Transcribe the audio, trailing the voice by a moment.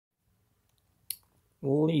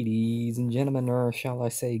Ladies and gentlemen, or shall I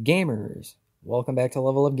say gamers, welcome back to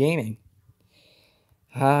Level Up Gaming.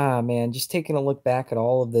 Man, just taking a look back at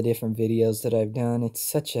all of the different videos that I've done, it's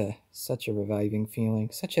such a reviving feeling,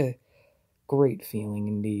 such a great feeling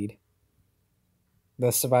indeed. The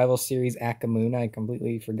survival series Akamuna, I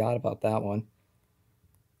completely forgot about that one.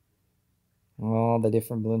 All the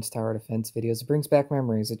different Bloons Tower Defense videos, it brings back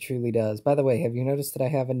memories, it truly does. By the way, have you noticed that I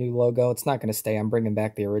have a new logo? It's not going to stay, I'm bringing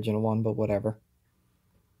back the original one, but whatever.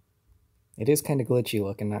 It is kind of glitchy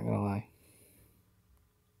looking, not gonna lie.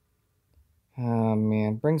 Oh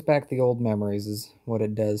man, brings back the old memories is what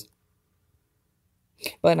it does.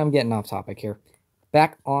 But I'm getting off topic here.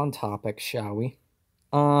 Back on topic, shall we?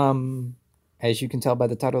 As you can tell by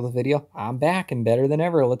the title of the video, I'm back and better than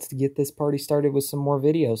ever. Let's get this party started with some more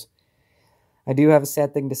videos. I do have a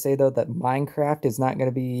sad thing to say, though, that Minecraft is not going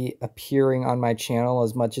to be appearing on my channel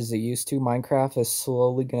as much as it used to. Minecraft is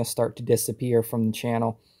slowly going to start to disappear from the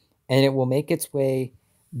channel, and it will make its way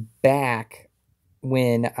back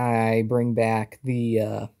when I bring back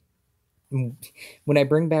the, when I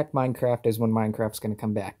bring back Minecraft is when Minecraft's going to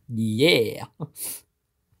come back. Yeah!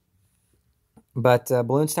 But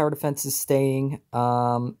Bloons Tower Defense is staying.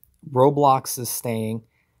 Roblox is staying.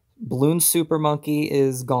 Bloons Super Monkey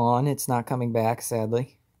is gone. It's not coming back,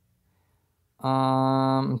 sadly.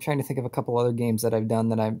 I'm trying to think of a couple other games that I've done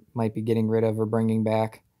that I might be getting rid of or bringing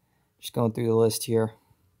back. Just going through the list here.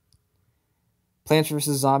 Plants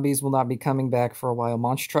vs. Zombies will not be coming back for a while.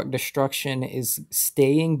 Monster Truck Destruction is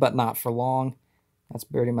staying, but not for long. That's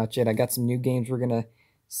pretty much it. I got some new games we're going to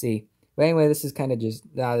see. But anyway, this is kind of just...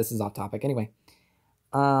 this is off topic. Anyway,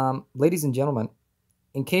 ladies and gentlemen,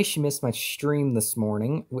 in case you missed my stream this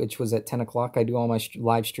morning, which was at 10 o'clock, I do all my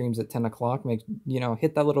live streams at 10 o'clock.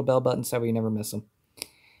 Hit that little bell button so you never miss them.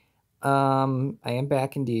 I am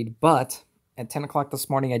back indeed, but at 10 o'clock this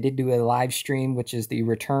morning, I did do a live stream, which is the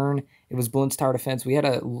return. It was Bloons Tower Defense. We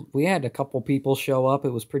had a couple people show up. It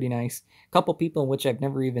was pretty nice. A couple people in which I've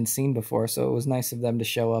never even seen before, so it was nice of them to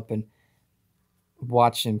show up and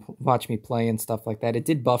watch me play and stuff like that. It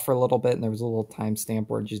did buffer a little bit, and there was a little timestamp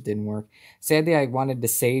where it just didn't work. Sadly, I wanted to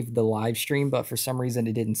save the live stream, but for some reason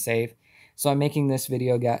it didn't save. So I'm making this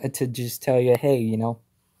video to just tell you, hey,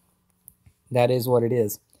 that is what it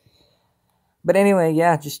is. But anyway,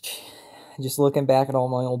 yeah, just looking back at all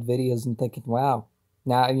my old videos and thinking, wow,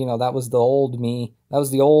 now, that was the old me. That was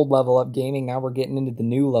the old Level Up Gaming. Now we're getting into the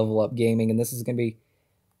new Level Up Gaming, and this is going to be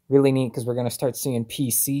really neat because we're going to start seeing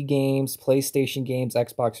PC games, PlayStation games,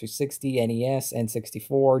 Xbox 360, NES, N64,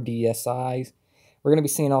 DSIs. We're going to be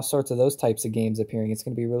seeing all sorts of those types of games appearing. It's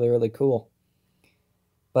going to be really, really cool.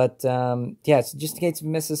 But, yeah, so just in case you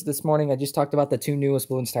missed this morning, I just talked about the two newest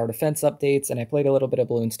Bloons Tower Defense updates, and I played a little bit of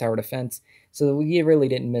Bloons Tower Defense, so we really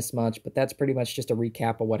didn't miss much, but that's pretty much just a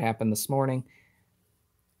recap of what happened this morning.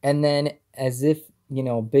 And then, as if,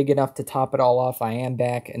 big enough to top it all off, I am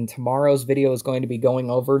back, and tomorrow's video is going to be going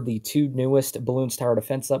over the two newest Bloons Tower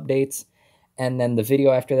Defense updates, and then the video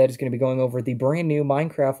after that is going to be going over the brand new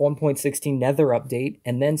Minecraft 1.16 Nether update,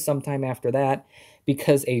 and then sometime after that,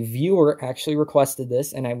 because a viewer actually requested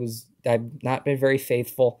this, and I've not been very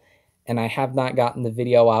faithful, and I have not gotten the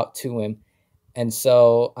video out to him, and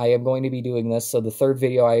so I am going to be doing this. So the third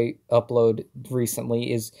video I upload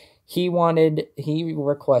recently is he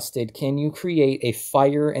requested, can you create a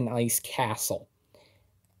fire and ice castle?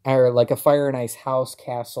 Or like a fire and ice house,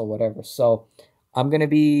 castle, whatever. So I'm going to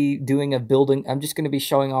be doing I'm just going to be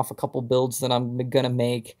showing off a couple builds that I'm going to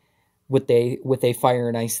make with a fire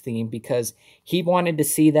and ice theme, because he wanted to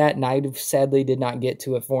see that, and I sadly did not get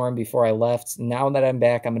to it for him before I left. Now that I'm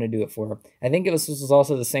back, I'm going to do it for him. I think this was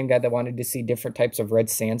also the same guy that wanted to see different types of red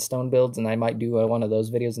sandstone builds, and I might do one of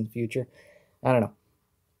those videos in the future. I don't know.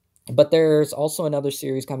 But there's also another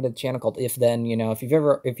series coming to the channel called If Then. If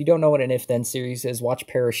you don't know what an If Then series is, watch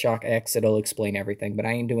Parashock X. It'll explain everything. But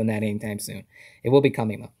I ain't doing that anytime soon. It will be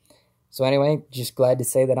coming though. So anyway, just glad to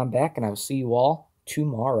say that I'm back, and I will see you all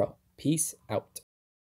tomorrow. Peace out.